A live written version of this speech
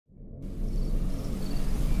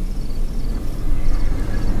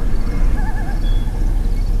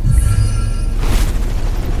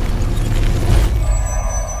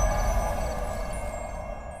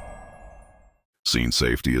Scene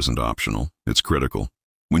safety isn't optional, it's critical.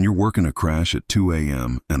 When you're working a crash at 2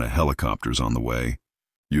 a.m. and a helicopter's on the way,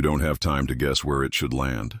 you don't have time to guess where it should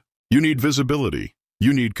land. You need visibility.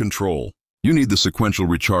 You need control. You need the Sequential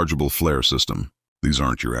rechargeable flare system. These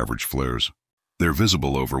aren't your average flares. They're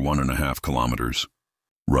visible over 1.5 kilometers,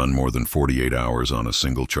 run more than 48 hours on a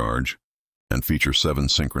single charge, and feature 7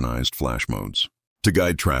 synchronized flash modes. To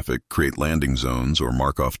guide traffic, create landing zones, or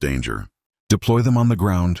mark off danger. Deploy them on the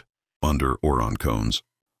ground, under or on cones,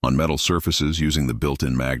 on metal surfaces using the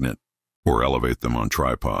built-in magnet, or elevate them on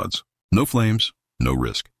tripods. No flames, no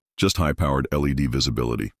risk, just high-powered LED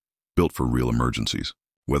visibility, built for real emergencies.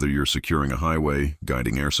 Whether you're securing a highway,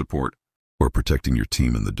 guiding air support, or protecting your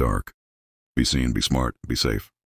team in the dark. Be seen, be smart, be safe.